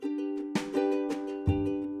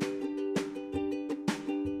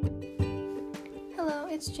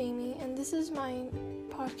it's Jamie, and this is my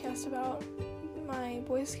podcast about my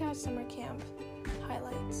Boy Scout summer camp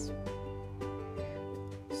highlights.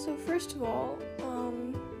 So first of all,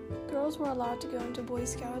 girls were allowed to go into Boy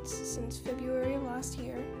Scouts since February of last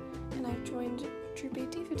year, and I've joined Troop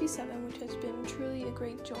 1857, which has been truly a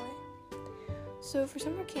great joy. So for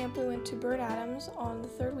summer camp, we went to Byrd Adams on the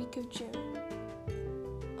third week of June.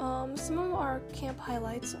 Some of our camp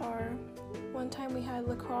highlights are, one time we had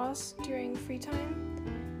lacrosse during free time.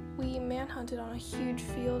 We manhunted on a huge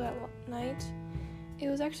field at night. It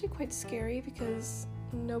was actually quite scary because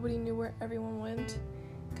nobody knew where everyone went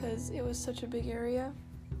because it was such a big area.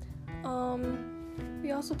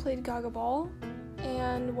 We also played Gaga Ball,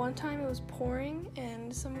 and one time it was pouring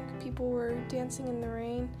and some people were dancing in the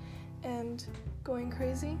rain and going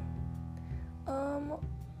crazy.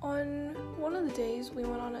 On one of the days, we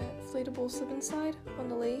went on an inflatable slip and slide on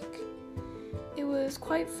the lake. It was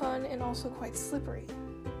quite fun and also quite slippery.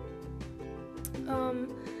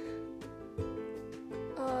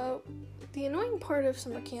 The annoying part of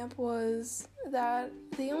summer camp was that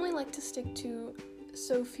they only liked to stick to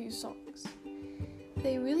so few songs.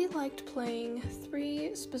 They really liked playing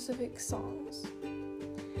 3 specific songs: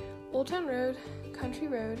 Old Town Road, Country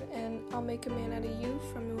Road, and I'll Make a Man Out of You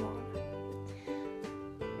from Mulan.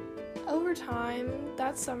 Over time,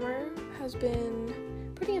 that summer has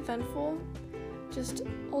been pretty eventful. Just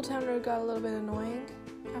Old Town Road got a little bit annoying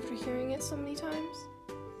after hearing it so many times.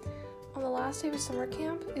 On the last day of summer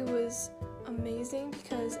camp, it was amazing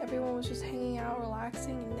because everyone was just hanging out,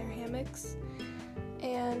 relaxing in their hammocks,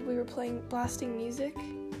 and we were blasting music.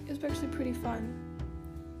 It was actually pretty fun.